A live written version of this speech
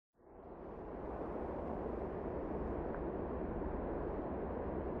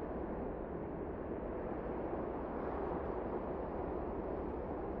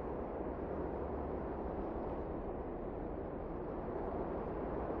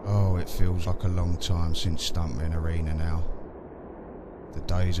it feels like a long time since Stuntmen Arena now. The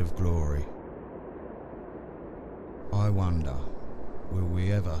days of glory. I wonder, will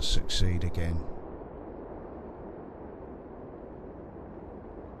we ever succeed again?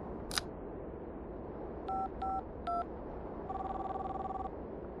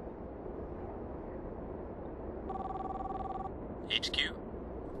 HQ?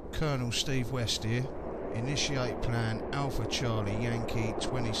 Colonel Steve West here. Initiate plan Alpha Charlie Yankee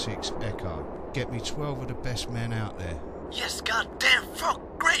 26 Echo. Get me 12 of the best men out there. Yes, goddamn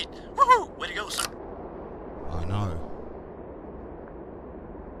fuck, great! Woohoo! Way to go, sir. I know.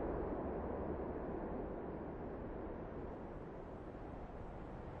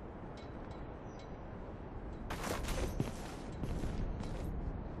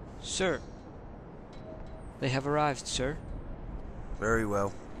 Sir. They have arrived, sir. Very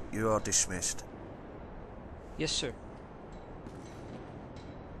well. You are dismissed. Yes, sir.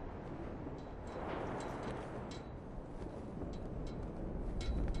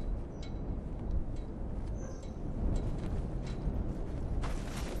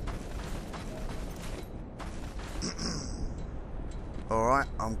 Alright,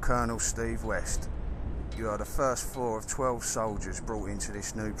 I'm Colonel Steve West. You are the first 4 of 12 soldiers brought into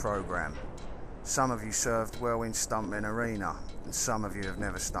this new program. Some of you served well in Stuntmen Arena, and some of you have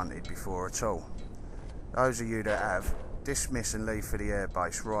never stunted before at all. Those of you that have, dismiss and leave for the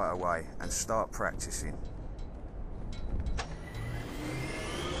airbase right away and start practicing.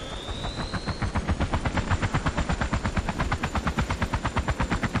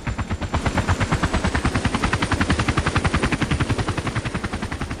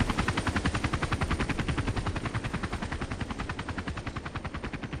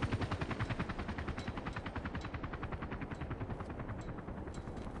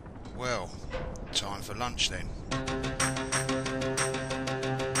 Well, time for lunch then.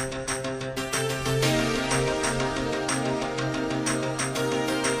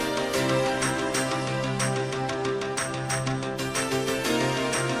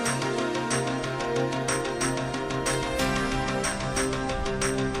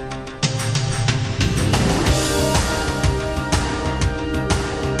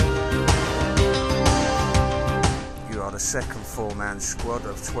 Second 4-man squad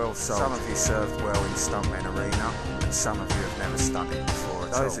of 12 soldiers. Some of you served well in Stuntmen Arena, and some of you have never stunted before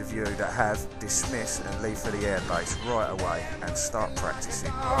at all. Those of you that have, dismiss and leave for the airbase right away and start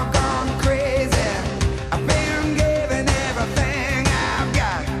practicing. I've gone crazy. I've been giving everything I've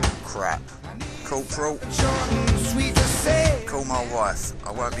got. Crap. Corporal, Short and sweet to say. call my wife.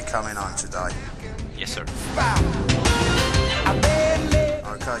 I won't be coming home today. Yes, sir. I've been living.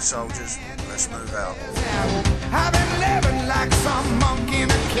 Okay, soldiers, let's move out. I've been living like some monk in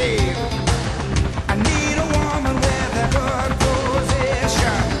a cave. I need a woman with a good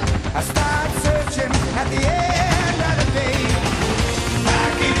position. I start searching at the end of the day.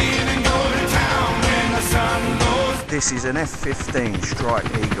 Pack it in and go to town when the sun goes. This is an F-15 Strike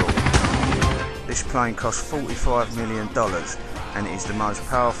Eagle. This plane cost $45 million and it is the most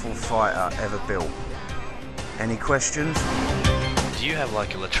powerful fighter ever built. Any questions? Do you have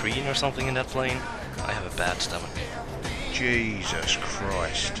like a latrine or something in that plane? I have a bad stomach. Jesus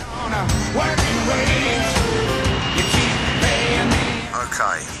Christ. On a working wage, you keep paying me.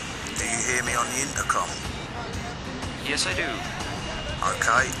 Okay, do you hear me on the intercom? Yes, I do.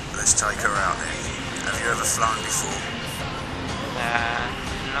 Okay, let's take her out then. Have you ever flown before?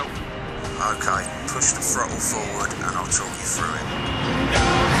 No. Okay, push the throttle forward and I'll talk you through it.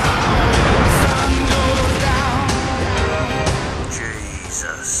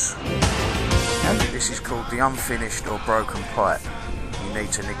 Jesus. This is called the unfinished or broken pipe. You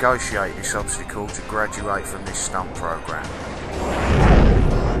need to negotiate this obstacle to graduate from this stunt program.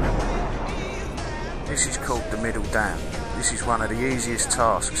 This is called the middle dam. This is one of the easiest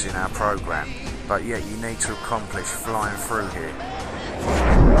tasks in our program, but yet you need to accomplish flying through here.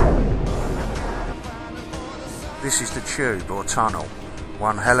 This is the tube or tunnel,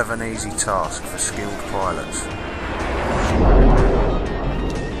 one hell of an easy task for skilled pilots.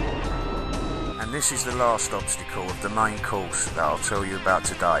 And this is the last obstacle of the main course that I'll tell you about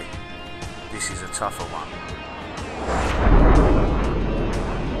today. This is a tougher one.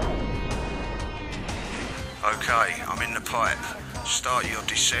 Okay, I'm in the pipe. Start your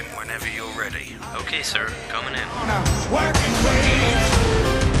descent whenever you're ready. Okay, sir. Coming in. On a working wage,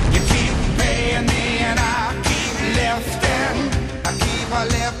 you keep paying me and I keep lifting. I keep a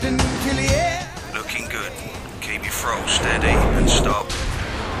lifting till the end. Looking good. Keep your throttle steady and stop.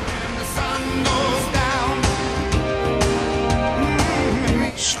 The sun goes down.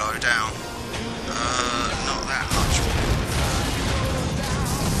 Slow down. Not that much.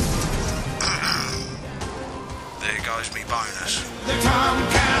 owes me bonus. The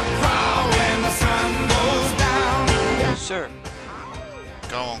tomcat prowl when the sun goes down. Sir,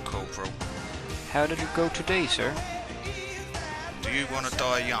 Go on, Corporal. how did it go today, sir? Do you want to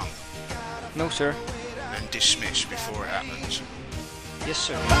die young? No, sir. Then dismiss before it happens. Yes,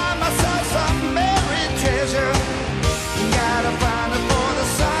 sir. Find myself some buried treasure. Gotta find it for the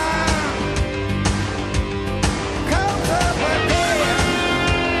sun. Comes up again.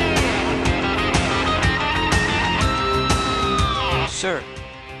 Sir,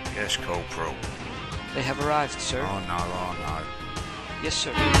 Yes, Corporal. they have arrived, sir. Oh no, oh no. Yes,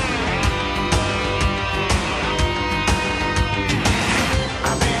 sir.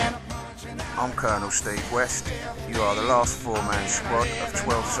 I'm Colonel Steve West. You are the last four-man squad of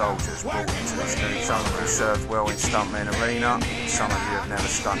 12 soldiers brought into this new. Some of you served well in Stuntmen Arena, some of you have never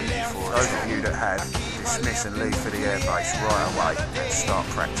stunted before. Those of you that have, dismiss and leave for the airbase right away and start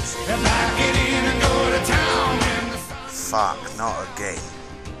practicing. Fuck, not again.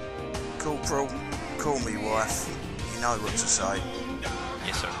 Corporal, call me wife. You know what to say.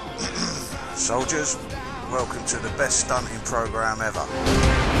 Yes, sir. Soldiers, welcome to the best stunting program ever.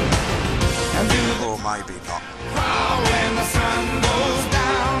 Or maybe not.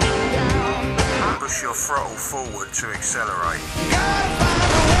 Push your throttle forward to accelerate.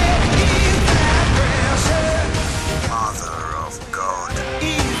 Mother of God.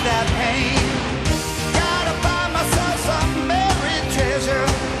 Ease that pain. Gotta find myself some buried treasure.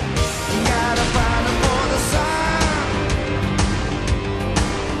 Gotta find it for the sun.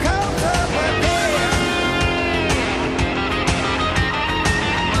 Comes up again.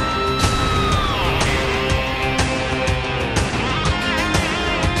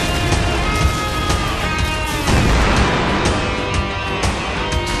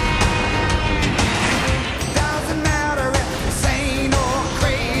 Doesn't matter if you're sane or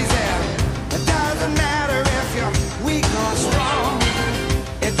crazy. It doesn't matter if you're weak or strong.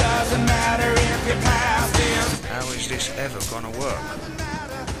 It doesn't matter if your past is. How is this ever gonna work?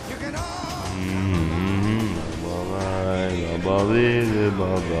 You can all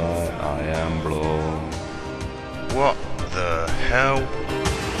I am blown. What the hell?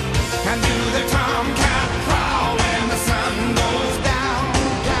 and do the tomcat prowl when the sun goes down,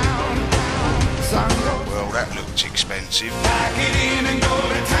 down, down. Sun goes Well, that looked expensive. back it in and go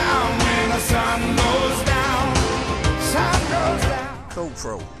to town when the sun goes down. Sun goes down.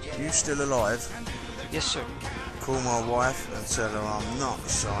 Corporal, you still alive? Yes, sir. Call my wife and tell her I'm not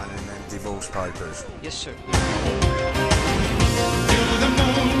signing them divorce papers. Yes, sir. Do the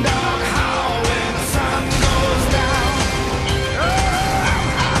moondog howl when the sun goes down. Oh, I'm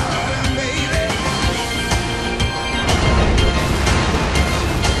howling, baby.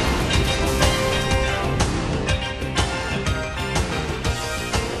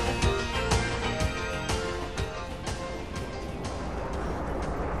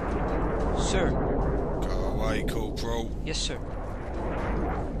 Sir. Go away, Corporal. Yes, sir.